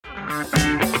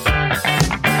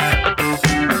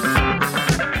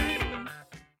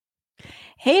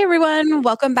Hey everyone,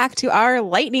 welcome back to our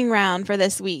lightning round for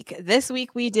this week. This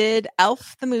week we did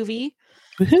Elf the movie.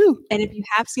 Woohoo! And if you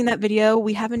have seen that video,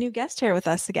 we have a new guest here with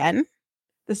us again.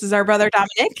 This is our brother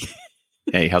Dominic.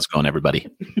 Hey, how's it going, everybody?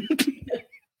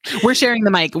 We're sharing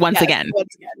the mic once again.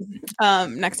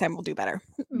 Next time we'll do better.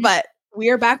 But we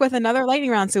are back with another lightning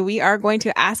round. So we are going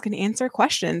to ask and answer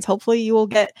questions. Hopefully you will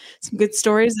get some good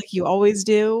stories like you always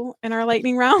do in our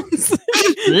lightning rounds.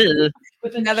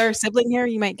 With another sibling here,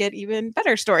 you might get even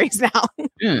better stories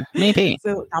now. Maybe.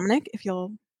 So Dominic, if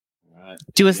you'll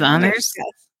do us the honors.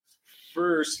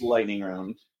 First lightning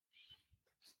round.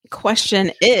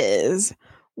 Question is,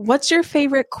 what's your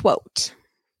favorite quote?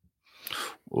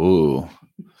 Ooh,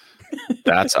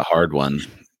 that's a hard one.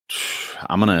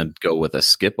 I'm going to go with a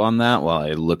skip on that while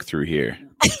I look through here.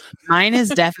 Mine is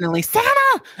definitely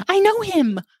Santa. I know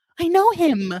him.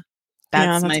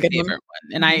 That's my favorite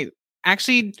one. And I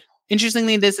actually,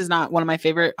 interestingly, this is not one of my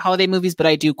favorite holiday movies, but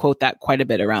I do quote that quite a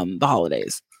bit around the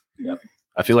holidays. Yep.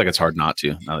 I feel like it's hard not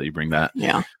to, now that you bring that.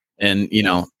 Yeah. And, you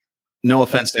know, no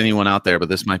offense to anyone out there, but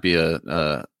this might be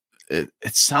it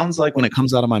sounds like when it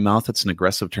comes out of my mouth, it's an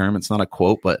aggressive term. It's not a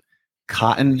quote, but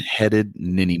cotton-headed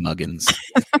ninny muggins.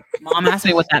 Mom asked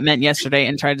me what that meant yesterday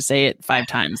and tried to say it 5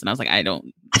 times. And I was like, I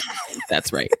don't think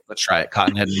that's right. Let's try it.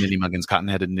 Cotton-headed ninny muggins,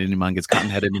 cotton-headed ninny muggins,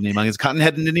 cotton-headed ninny muggins,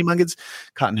 cotton-headed ninny muggins,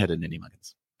 cotton-headed ninny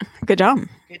muggins. Good job.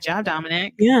 Good job,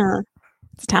 Dominic. Yeah.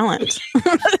 It's talent.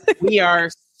 We are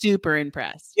super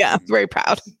impressed. Yeah. Very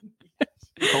proud.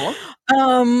 Cool.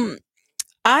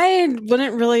 I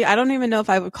don't even know if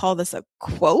I would call this a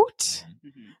quote.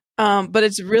 But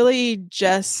it's really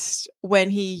just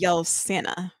when he yells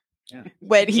Santa. Yeah.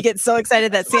 When he gets so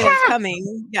excited that Santa's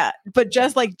coming. Yeah. But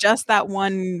just that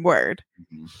one word.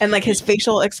 And like his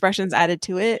facial expressions added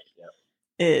to it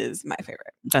is my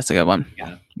favorite. That's a good one.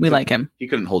 Yeah. We like him. He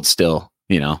couldn't hold still.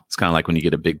 You know, it's kind of like when you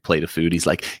get a big plate of food. He's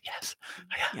like, yes.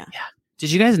 Yeah.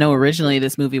 Did you guys know originally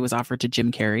this movie was offered to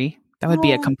Jim Carrey? That would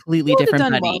be a completely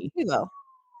different Buddy. Well,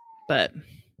 but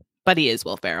Buddy is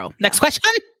Will Ferrell. Next question.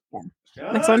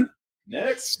 Yeah. Next one.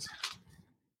 Next.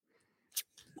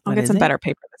 I'll get some better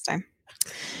paper this time.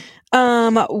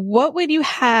 What would you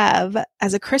have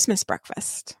as a Christmas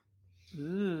breakfast?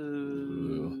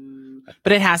 Ooh.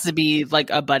 But it has to be like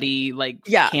a Buddy, like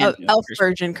Elf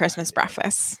Virgin Christmas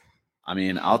breakfast. I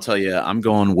mean, I'll tell you, I'm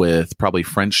going with probably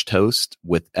French toast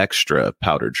with extra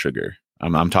powdered sugar.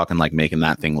 I'm talking like making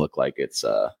that thing look like it's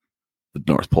the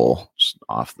North Pole, just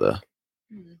off the.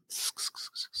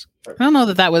 I don't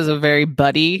know that was a very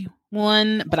Buddy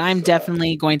one, but I'm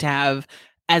definitely going to have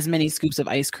as many scoops of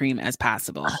ice cream as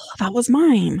possible. Oh, that was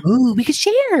mine. Ooh, we could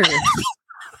share.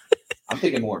 I'm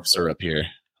thinking more of syrup here.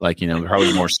 Like, you know,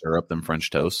 probably more syrup than French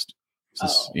toast.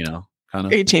 Just, you know, kind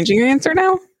of. Are you changing your answer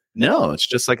now? No, it's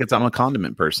just like I'm a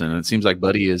condiment person. And it seems like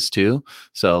Buddy is too.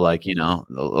 So like, you know,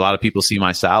 a lot of people see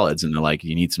my salads and they're like,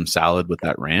 you need some salad with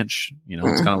that ranch. You know,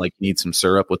 it's kind of like you need some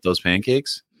syrup with those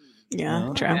pancakes.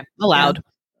 Yeah, true. Okay. Allowed.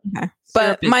 Okay.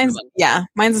 But mine's the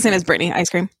same as Britney. Ice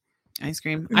cream.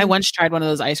 I once tried one of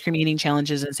those ice cream eating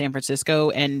challenges in San Francisco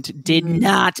and did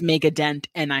not make a dent,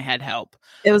 and I had help.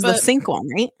 It was the sink one,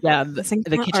 right? Yeah, the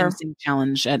kitchen sink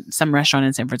challenge at some restaurant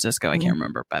in San Francisco. I can't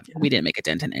remember, but we didn't make a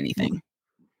dent in anything.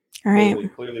 All right.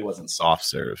 It clearly wasn't soft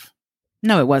serve.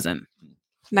 No, it wasn't.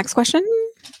 Next question.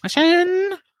 If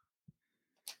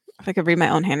I could read my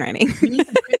own handwriting. We need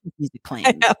some Christmas music playing.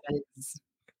 I know. It's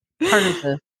part of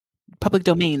the public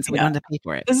domain, so we don't have to pay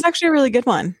for it. This is actually a really good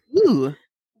one. Ooh.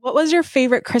 What was your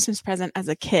favorite Christmas present as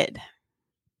a kid?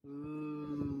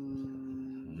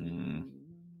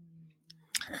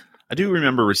 I do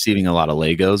remember receiving a lot of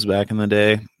Legos back in the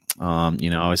day. You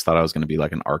know, I always thought I was going to be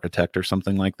like an architect or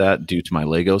something like that due to my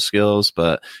Lego skills,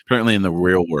 but apparently in the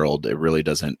real world, it really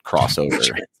doesn't cross over.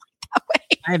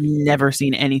 I've never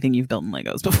seen anything you've built in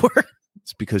Legos before.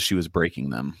 It's because she was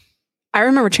breaking them. I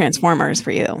remember Transformers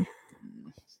for you.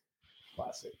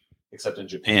 Classic. Except in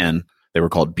Japan, they were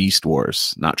called Beast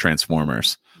Wars, not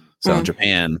Transformers. So in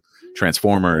Japan,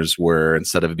 Transformers were,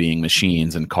 instead of being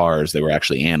machines and cars, they were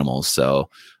actually animals. So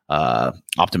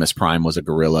Optimus Prime was a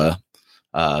gorilla.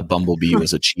 Bumblebee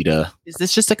was a cheetah. Is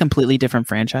this just a completely different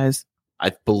franchise?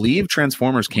 I believe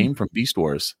Transformers came from Beast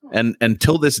Wars. And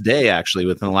until this day, actually,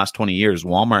 within the last 20 years,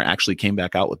 Walmart actually came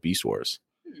back out with Beast Wars.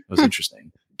 It was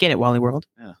interesting. Get it, Wally World.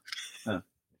 Yeah.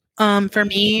 For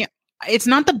me, it's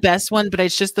not the best one, but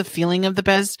it's just the feeling of the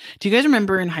best. Do you guys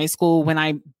remember in high school when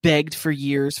I begged for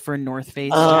years for a North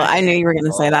Face? Oh, I knew you were going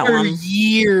to say that for one.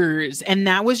 Years. And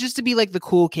that was just to be like the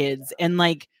cool kids. And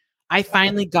like, I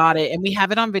finally got it, and we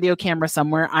have it on video camera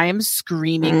somewhere. I am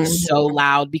screaming so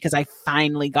loud because I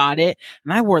finally got it,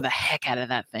 and I wore the heck out of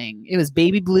that thing. It was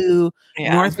baby blue,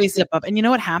 North Face zip up, and you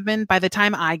know what happened? By the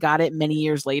time I got it many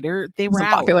years later, they were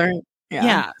out. Popular.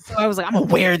 Yeah, so I was like, I'm gonna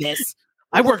wear this.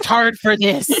 I worked hard for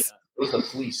this. It was the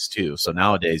fleece too. So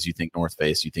nowadays, you think North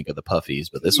Face, you think of the puffies,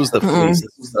 but this was the fleece.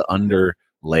 This was the under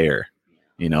layer.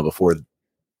 Before it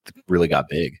really got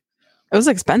big. It was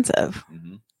expensive.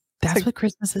 That's what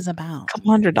Christmas is about.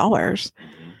 $200.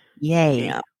 Yay.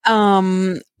 Yeah.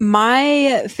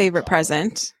 My favorite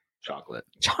present. Chocolate.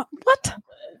 What?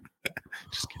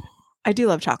 Just kidding. I do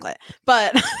love chocolate.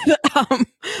 But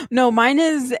no, mine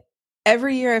is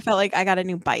every year I felt like I got a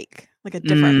new bike, like a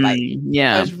different bike.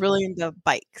 Yeah. I was really into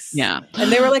bikes. Yeah.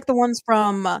 And they were like the ones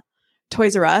from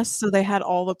Toys R Us. So they had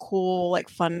all the cool, like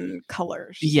fun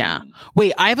colors. Yeah.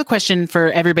 Wait, I have a question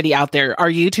for everybody out there. Our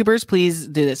YouTubers, please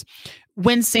do this.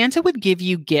 When Santa would give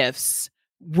you gifts,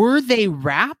 were they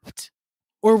wrapped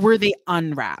or were they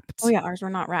unwrapped? Oh yeah, ours were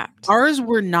not wrapped. Ours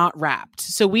were not wrapped.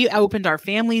 So we opened our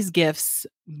family's gifts,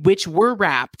 which were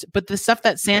wrapped, but the stuff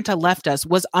that Santa left us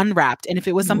was unwrapped. And if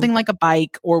it was something like a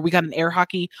bike, or we got a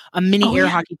mini air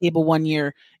hockey table one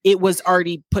year, it was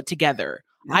already put together.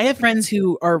 I have friends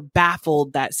who are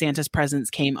baffled that Santa's presents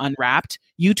came unwrapped.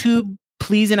 YouTube,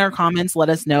 please in our comments, let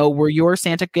us know, were your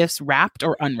Santa gifts wrapped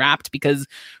or unwrapped? Because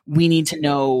we need to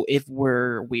know if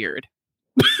we're weird.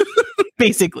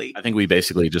 Basically. I think we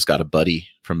basically just got a buddy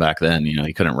from back then.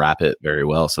 He couldn't wrap it very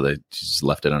well, so they just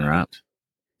left it unwrapped.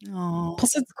 Oh,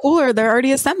 plus it's cooler. They're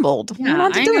already assembled. Yeah, we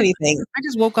don't have to do anything. I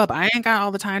just woke up. I ain't got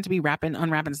all the time to be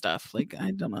unwrapping stuff. Like,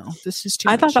 I don't know. This is too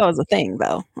I much. thought that was a thing,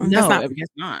 though. No, I guess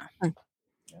not. I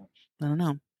don't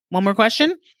know. One more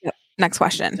question? Yep. Next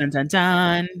question. Dun, dun,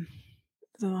 dun. There's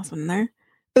the last one in there.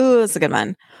 Ooh, that's a good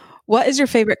one. What is your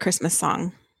favorite Christmas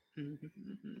song?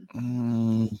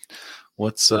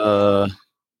 What's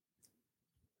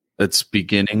it's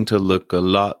beginning to look a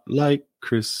lot like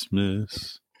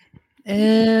Christmas.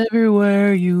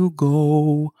 Everywhere you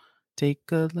go, take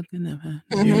a look in the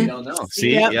You don't know.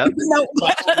 See? Yep. No.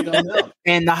 You don't know.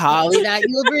 And the holly that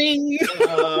you'll bring.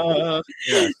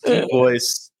 Deep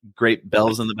voice, great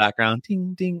bells in the background.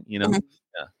 Ding, ding. Yeah.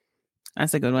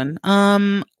 That's a good one.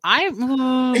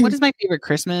 What is my favorite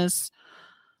Christmas?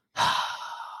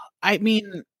 I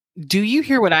mean, do you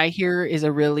hear what I hear?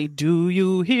 Do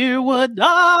you hear what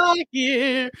I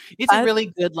hear? It's a really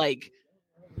good, like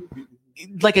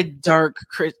a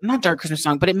not dark Christmas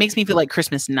song, but it makes me feel like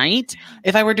Christmas night.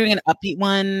 If I were doing an upbeat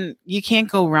one, you can't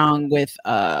go wrong with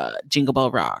Jingle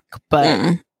Bell Rock. But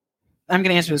I'm going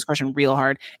to answer this question real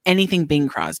hard. Anything Bing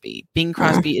Crosby. Bing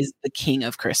Crosby is the king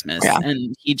of Christmas. Yeah.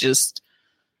 And he just,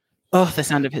 the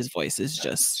sound of his voice is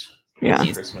just... Yeah.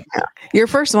 Your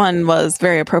first one was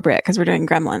very appropriate because we're doing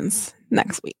Gremlins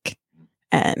next week.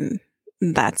 And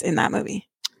that's in that movie.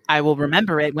 I will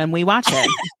remember it when we watch it.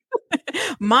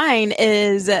 Mine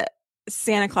is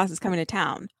Santa Claus is Coming to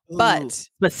Town. But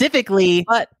specifically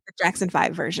the Jackson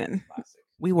 5 version.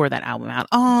 We wore that album out.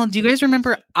 Oh, do you guys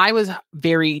remember? I was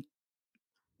very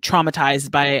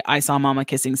traumatized by I Saw Mama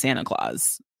Kissing Santa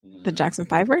Claus. The Jackson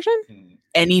 5 version?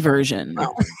 Any version.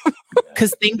 Oh.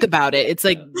 Because think about it. It's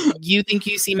like you think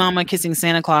you see Mama kissing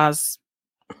Santa Claus.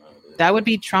 That would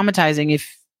be traumatizing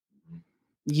if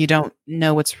you don't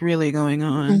know what's really going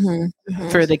on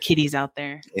for the kiddies out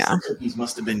there. Yeah. The cookies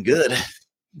must have been good.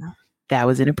 That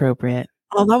was inappropriate.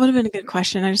 Oh, that would have been a good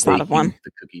question. I just thought of one.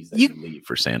 The cookies that you leave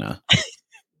for Santa.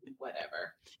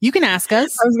 Whatever. You can ask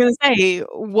us. I was going to say,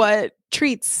 what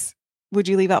treats would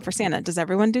you leave out for Santa? Does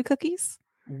everyone do cookies?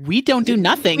 We don't do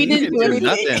nothing. We didn't do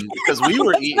nothing because we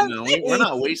were eating them. We're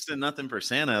not wasting nothing for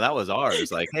Santa. That was ours.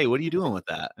 Like, hey, what are you doing with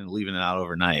that? And leaving it out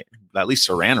overnight. At least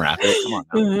saran wrap it.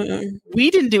 Come on. We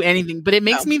didn't do anything, but it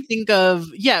makes me think of,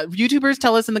 YouTubers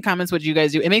tell us in the comments what you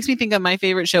guys do. It makes me think of my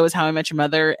favorite show is How I Met Your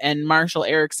Mother and Marshall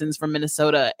Erickson's from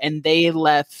Minnesota. And they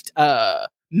left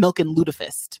milk and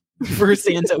lutefisk for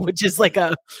Santa, which is like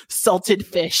a salted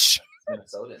fish.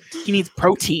 Minnesota. He needs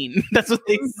protein. That's what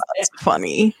they say. That's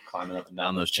funny. Climbing up and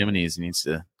down those chimneys, he needs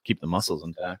to keep the muscles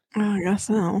intact. Oh, I guess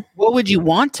so. What would you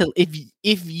want to,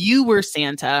 if you were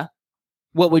Santa,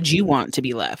 what would you want to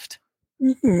be left?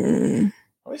 Probably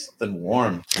something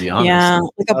warm, to be honest. Yeah,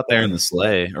 like out there in the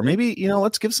sleigh. Or maybe,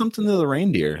 let's give something to the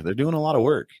reindeer. They're doing a lot of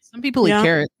work. Some people eat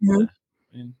carrots. I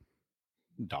mean,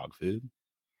 dog food.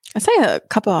 I say a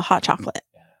cup of hot chocolate.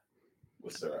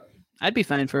 With syrup. I'd be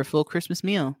fine for a full Christmas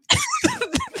meal.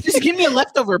 Just give me a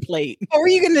leftover plate. How are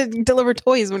you going to deliver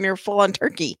toys when you're full on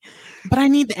turkey? But I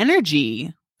need the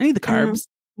energy. I need the carbs.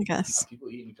 I guess. Are people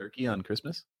eating turkey on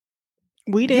Christmas?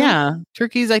 We do. Yeah.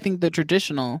 Turkey's, I think, the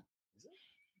traditional.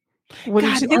 What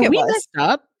did you think it was? Messed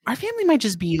up? Our family might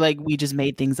just be like, we just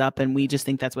made things up and we just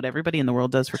think that's what everybody in the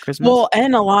world does for Christmas. Well,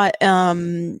 and a lot,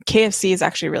 KFC is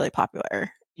actually really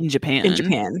popular in Japan.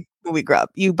 When we grew up,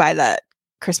 you buy that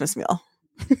Christmas meal.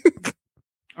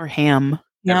 Or ham.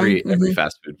 Every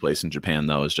fast food place in Japan,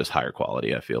 though, is just higher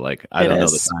quality, I feel like. I don't know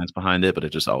the science behind it, but it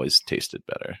just always tasted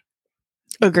better.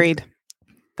 Agreed.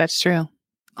 That's true.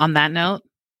 On that note,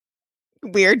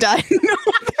 we're done.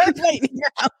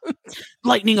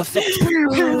 Lightning effect.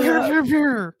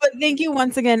 But thank you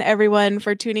once again, everyone,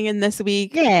 for tuning in this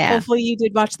week. Yeah. Hopefully you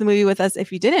did watch the movie with us.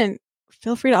 If you didn't,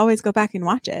 feel free to always go back and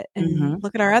watch it and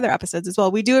look at our other episodes as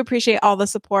well. We do appreciate all the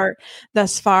support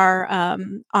thus far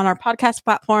on our podcast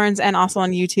platforms and also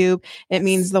on YouTube. It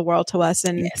means the world to us.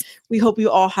 And we hope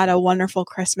you all had a wonderful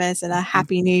Christmas and a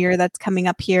happy New Year that's coming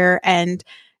up here. And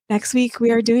next week we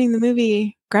are doing the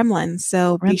movie Gremlins.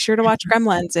 So be sure to watch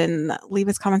Gremlins and leave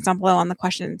us comments down below on the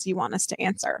questions you want us to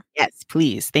answer. Yes,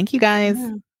 please. Thank you guys.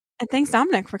 Yeah. And thanks,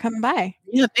 Dominic, for coming by.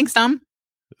 Yeah, thanks, Dom.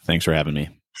 Thanks for having me.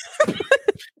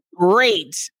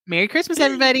 Great. Merry Christmas,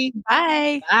 everybody.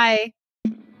 Bye. Bye.